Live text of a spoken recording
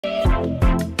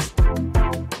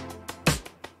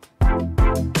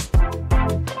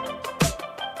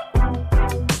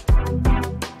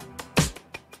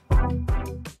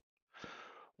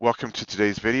welcome to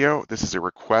today's video. This is a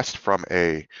request from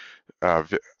a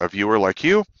viewer like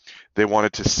you. They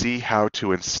wanted to see how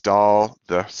to install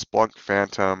the Splunk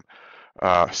Phantom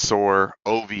SOAR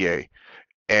OVA.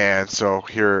 And so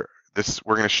here,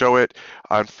 we're going to show it.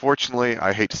 Unfortunately,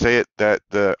 I hate to say it, that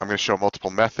I'm going to show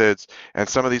multiple methods, and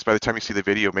some of these, by the time you see the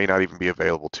video, may not even be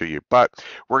available to you. But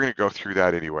we're going to go through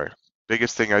that anyway.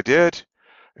 Biggest thing I did,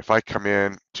 if I come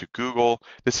in to Google,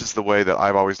 this is the way that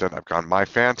I've always done. I've gone My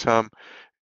Phantom.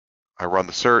 I run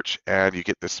the search, and you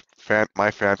get this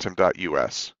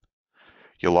myphantom.us.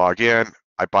 You log in.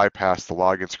 I bypass the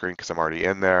login screen because I'm already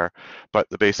in there. But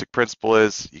the basic principle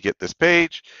is you get this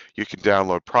page. You can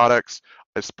download products.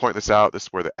 Let's point this out. This is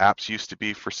where the apps used to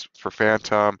be for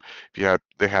Phantom. If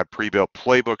they had pre-built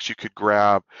playbooks you could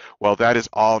grab. Well, that is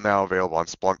all now available on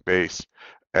Splunk Base.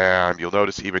 And you'll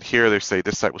notice even here they say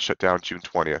this site will shut down June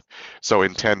 20th, so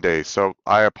in 10 days. So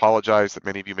I apologize that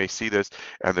many of you may see this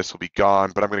and this will be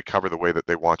gone, but I'm going to cover the way that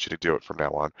they want you to do it from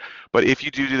now on. But if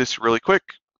you do this really quick,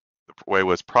 the way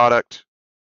was product.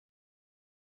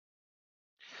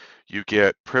 You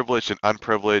get privileged and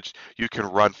unprivileged. You can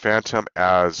run Phantom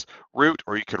as root,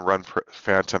 or you can run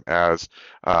Phantom as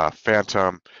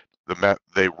Phantom.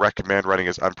 They recommend running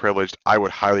as unprivileged. I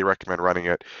would highly recommend running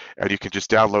it. And you can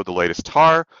just download the latest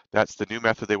tar. That's the new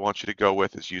method they want you to go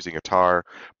with, is using a tar.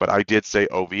 But I did say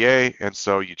OVA, and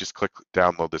so you just click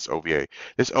download this OVA.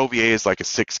 This OVA is like a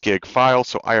 6 gig file,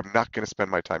 so I am not going to spend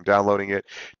my time downloading it.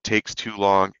 It takes too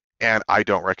long, and I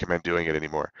don't recommend doing it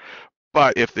anymore.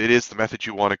 But if it is the method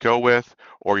you want to go with,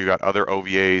 or you got other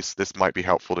OVAs, this might be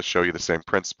helpful to show you the same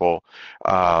principle.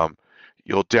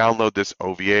 You'll download this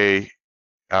OVA.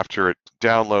 After it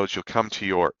downloads, you'll come to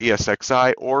your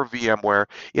ESXi or VMware.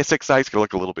 ESXi is going to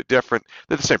look a little bit different.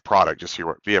 They're the same product, just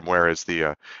here. VMware is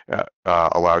the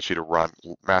allows you to run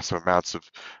massive amounts of.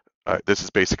 This is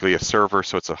basically a server,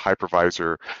 so it's a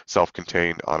hypervisor,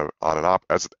 self-contained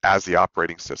as the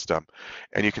operating system.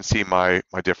 And you can see my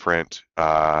different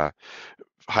VM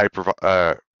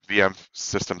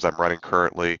systems I'm running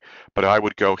currently. But I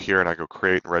would go here and I go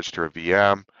create and register a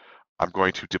VM. I'm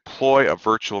going to deploy a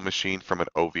virtual machine from an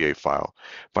OVA file.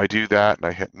 If I do that and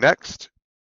I hit next,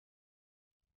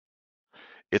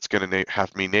 it's going to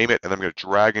have me name it, and I'm going to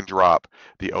drag and drop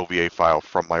the OVA file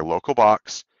from my local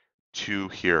box to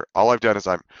here. All I've done is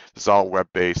this is all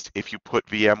web-based. If you put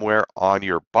VMware on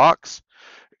your box,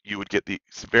 you would get the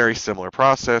very similar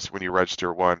process. When you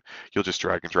register one, you'll just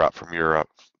drag and drop from your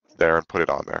there and put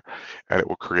it on there, and it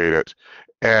will create it.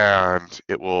 And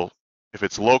it will, if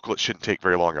it's local, it shouldn't take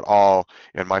very long at all.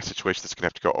 In my situation, it's going to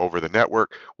have to go over the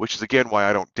network, which is again why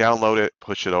I don't download it,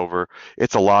 push it over.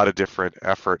 It's a lot of different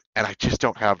effort, and I just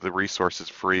don't have the resources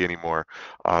free anymore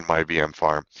on my VM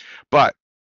farm. But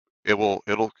it'll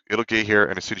get here,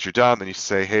 and as soon as you're done, then you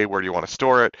say, hey, where do you want to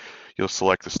store it? You'll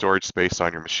select the storage space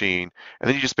on your machine, and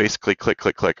then you just basically click,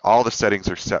 click, click. All the settings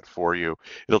are set for you.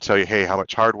 It'll tell you, hey, how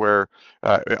much hardware.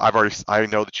 I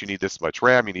know that you need this much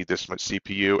RAM, you need this much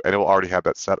CPU, and it will already have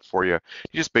that set for you.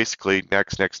 You just basically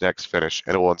next, next, next, finish,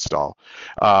 and it will install.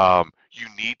 You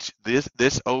need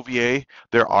this OVA.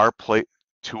 There are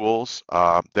tools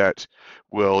that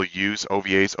will use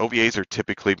OVAs. OVAs are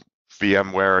typically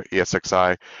VMware,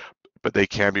 ESXi, but they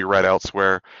can be read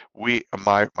elsewhere.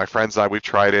 My friends and I, we've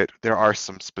tried it. There are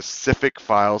some specific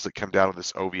files that come down to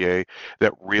this OVA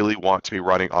that really want to be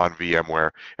running on VMware,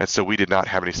 and so we did not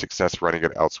have any success running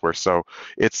it elsewhere. So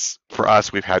it's, for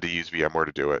us, we've had to use VMware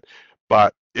to do it.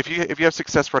 But if you have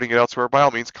success running it elsewhere, by all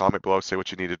means, comment below, say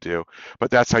what you need to do. But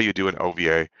that's how you do an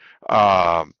OVA.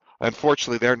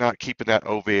 Unfortunately, they're not keeping that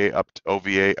OVA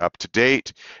up to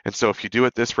date, and so if you do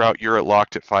it this route, you're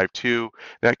locked at 5.2.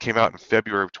 That came out in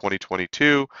February of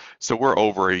 2022, so we're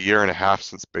over a year and a half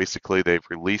since basically they've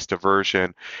released a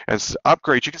version. And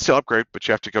upgrade, you can still upgrade, but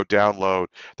you have to go download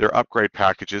their upgrade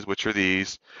packages, which are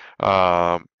these,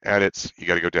 and you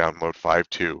got to go download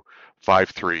 5.2,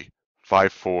 5.3,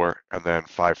 5.4, and then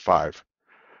 5.5,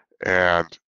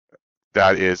 and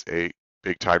that is a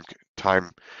big time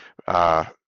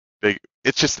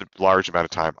it's just a large amount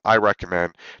of time. I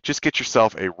recommend just get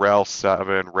yourself a RHEL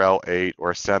 7, RHEL 8,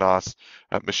 or a CentOS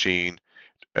machine,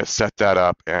 set that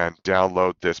up, and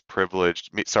download this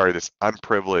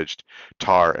unprivileged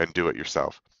tar and do it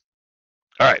yourself.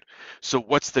 All right, so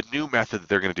what's the new method that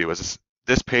they're going to do? Is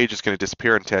this page is going to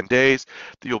disappear in 10 days.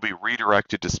 You'll be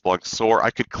redirected to Splunk SOAR.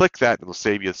 I could click that and it'll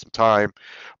save you some time,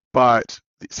 but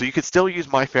so you could still use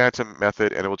my Phantom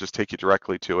method and it will just take you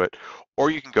directly to it, or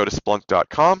you can go to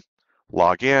splunk.com,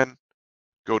 log in,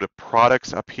 go to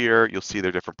products up here. You'll see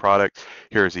their different products.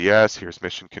 Here's ES, here's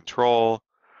Mission Control,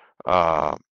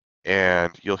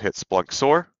 and you'll hit Splunk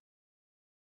SOAR.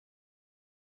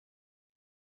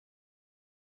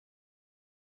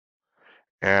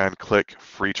 and click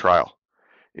free trial.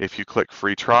 If you click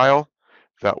free trial,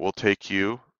 that will take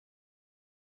you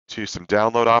to some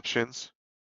download options,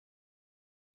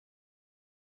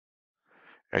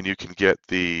 and you can get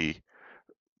the,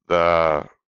 the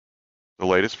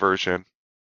latest version.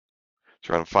 It's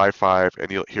running 5.5,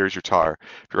 and here's your tar.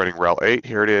 If you're running rel 8,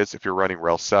 here it is. If you're running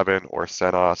rel 7 or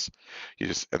CentOS,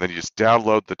 then you just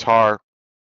download the tar,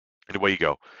 and away you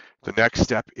go. The next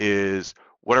step is,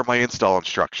 what are my install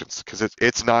instructions? Because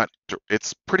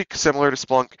it's pretty similar to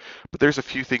Splunk, but there's a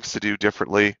few things to do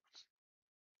differently.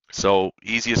 So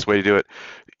easiest way to do it,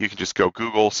 you can just go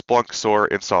Google Splunk SOAR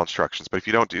install instructions. But if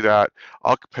you don't do that,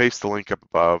 I'll paste the link up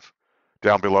above,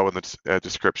 down below in the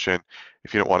description.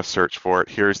 If you don't want to search for it,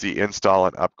 here's the install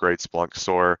and upgrade Splunk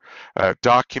SOAR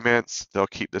documents. They'll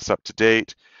keep this up to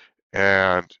date.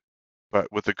 But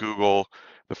with the Google,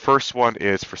 the first one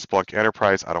is for Splunk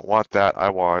Enterprise. I don't want that. I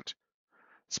want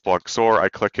Splunk SOAR. I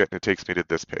click it and it takes me to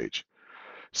this page.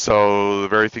 So the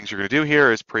very things you're going to do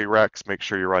here is prereqs. Make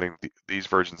sure you're running these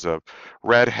versions of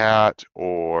Red Hat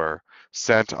or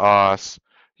CentOS.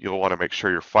 You'll want to make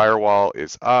sure your firewall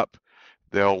is up.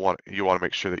 You want to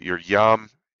make sure that your yum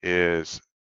is.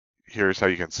 Here's how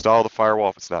you can install the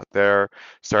firewall if it's not there.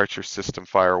 Start your system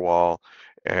firewall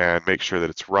and make sure that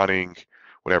it's running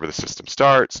whenever the system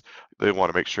starts. They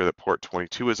want to make sure that port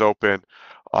 22 is open.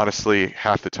 Honestly,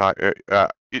 half the time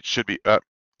it should be.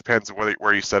 Depends on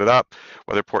where you set it up,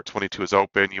 whether port 22 is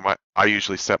open. I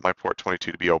usually set my port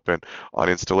 22 to be open on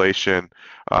installation,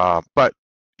 but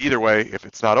either way, if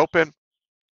it's not open,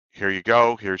 here you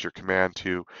go. Here's your command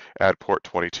to add port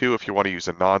 22. If you want to use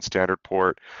a non-standard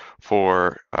port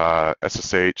for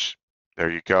SSH, there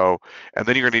you go. And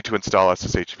then you're going to need to install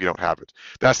SSH if you don't have it.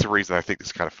 That's the reason I think this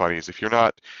is kind of funny, is if you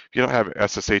don't have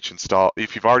SSH installed,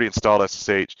 if you've already installed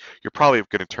SSH, you're probably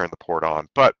going to turn the port on.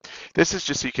 But this is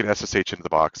just so you can SSH into the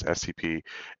box, SCP,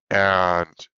 and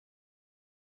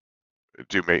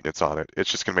do maintenance on it.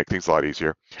 It's just going to make things a lot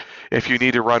easier. If you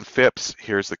need to run FIPS,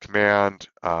 here's the command.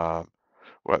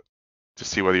 What to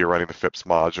see whether you're running the FIPS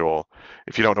module.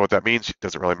 If you don't know what that means, it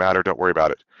doesn't really matter. Don't worry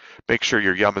about it. Make sure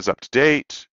your yum is up to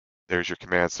date. There's your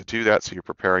commands to do that. So you're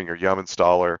preparing your yum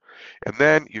installer. And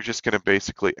then you're just going to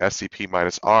basically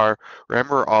scp-r.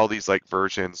 Remember all these like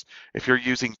versions. If you're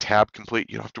using tab complete,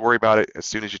 you don't have to worry about it. As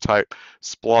soon as you type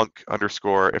Splunk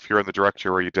 _ if you're in the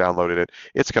directory where you downloaded it,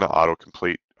 it's going to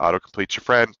autocomplete your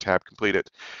friend, tab complete it.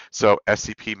 So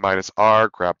scp-r,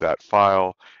 grab that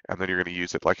file, and then you're going to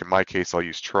use it. Like in my case, I'll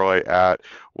use Troy at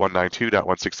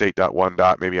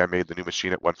 192.168.1. Maybe I made the new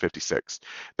machine at 156.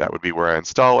 That would be where I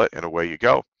install it, and away you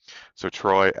go. So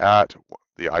Troy at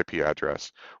the IP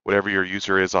address, whatever your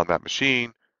user is on that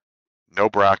machine, no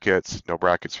brackets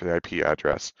for the IP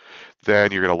address.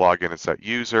 Then you're going to log in as that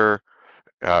user.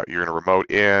 You're going to remote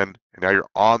in, and now you're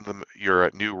on your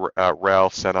new rel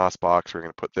CentOS box. We're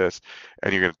going to put this,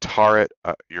 and you're going to tar it.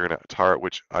 You're going to tar it,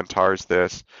 which untars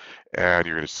this, and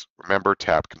you're going to remember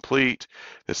tab complete.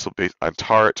 This will be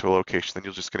untar it to a location. Then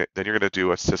you're going to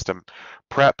do a system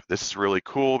prep. This is really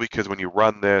cool because when you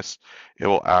run this,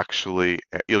 it'll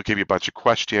give you a bunch of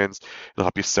questions. It'll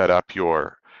help you set up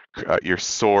your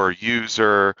SOAR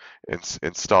user, and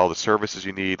install the services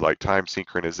you need, like time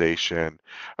synchronization,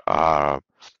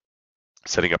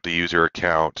 setting up the user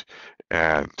account,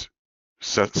 and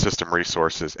system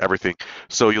resources, everything.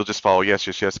 So you'll just follow yes,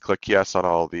 yes, yes, click yes on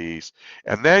all of these,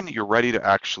 and then you're ready to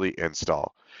actually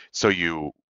install. So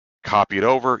you copy it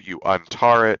over, you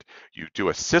untar it, you do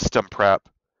a system prep,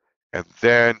 and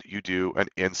then you do an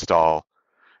install,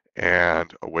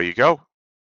 and away you go.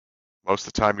 Most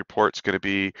of the time your port's going to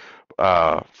be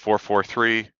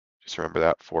 443. Just remember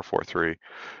that, 443.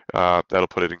 That'll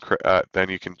put it in, then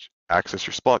you can access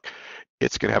your Splunk.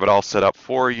 It's going to have it all set up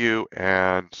for you,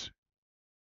 and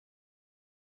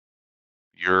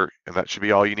that should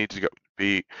be all you need to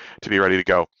be ready to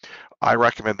go. I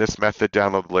recommend this method.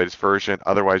 Download the latest version.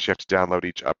 Otherwise, you have to download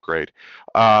each upgrade.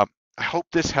 I hope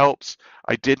this helps.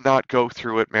 I did not go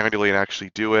through it manually and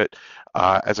actually do it.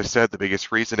 As I said, the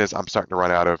biggest reason is I'm starting to run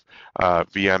out of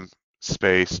VM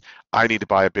space. I need to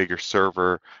buy a bigger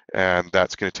server, and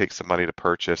that's going to take some money to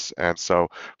purchase. And so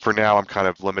for now, I'm kind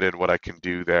of limited in what I can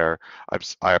do there.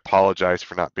 I apologize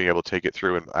for not being able to take it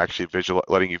through and actually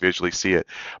letting you visually see it.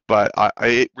 But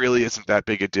it really isn't that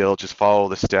big a deal. Just follow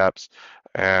the steps,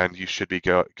 and you should be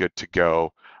good to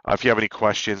go. If you have any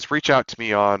questions, reach out to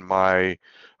me on my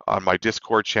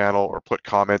Discord channel, or put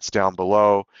comments down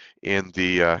below in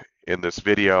the in this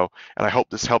video, and I hope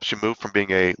this helps you move from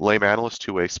being a lame analyst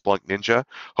to a Splunk ninja.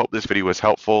 Hope this video was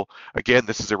helpful. Again,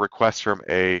 this is a request from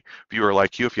a viewer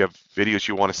like you. If you have videos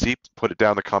you want to see, put it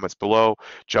down in the comments below.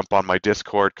 Jump on my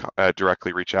Discord,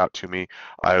 directly reach out to me.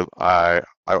 I'll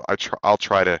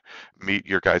try to meet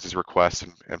your guys' requests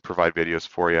and provide videos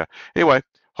for you. Anyway,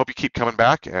 hope you keep coming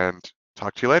back, and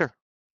talk to you later.